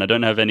a lot, and I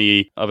don't have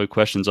any other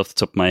questions off the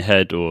top of my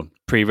head or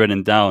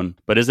pre-written down,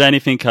 but is there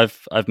anything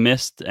I've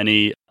missed?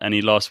 Any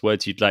last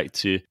words you'd like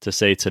to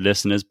say to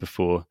listeners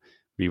before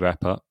we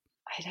wrap up?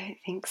 I don't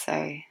think so.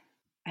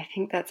 I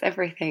think that's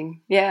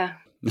everything. Yeah.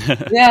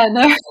 Yeah,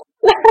 no.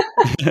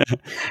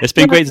 It's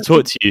been great to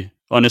talk to you.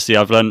 Honestly,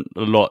 I've learned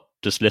a lot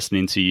just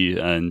listening to you,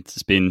 and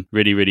it's been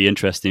really, really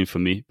interesting for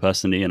me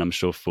personally, and I'm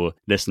sure for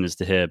listeners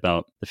to hear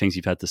about the things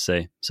you've had to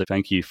say. So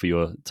thank you for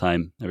your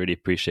time. I really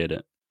appreciate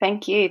it.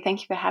 Thank you.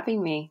 Thank you for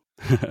having me.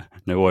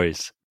 No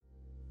worries.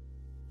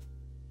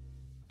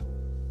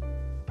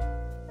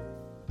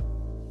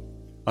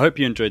 I hope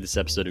you enjoyed this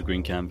episode of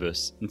Green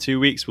Canvas. In 2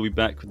 weeks, we'll be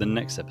back with the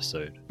next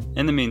episode.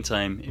 In the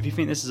meantime, if you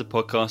think this is a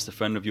podcast a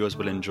friend of yours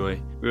will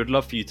enjoy, we would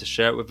love for you to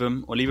share it with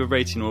them or leave a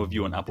rating or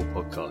review on Apple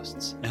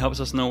Podcasts. It helps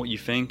us know what you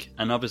think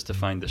and others to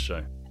find the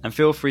show. And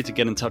feel free to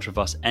get in touch with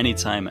us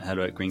anytime at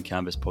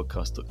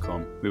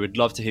hello@greencanvaspodcast.com. We would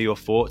love to hear your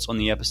thoughts on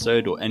the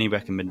episode or any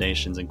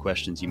recommendations and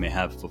questions you may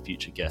have for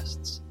future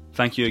guests.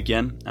 Thank you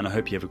again, and I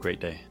hope you have a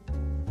great day.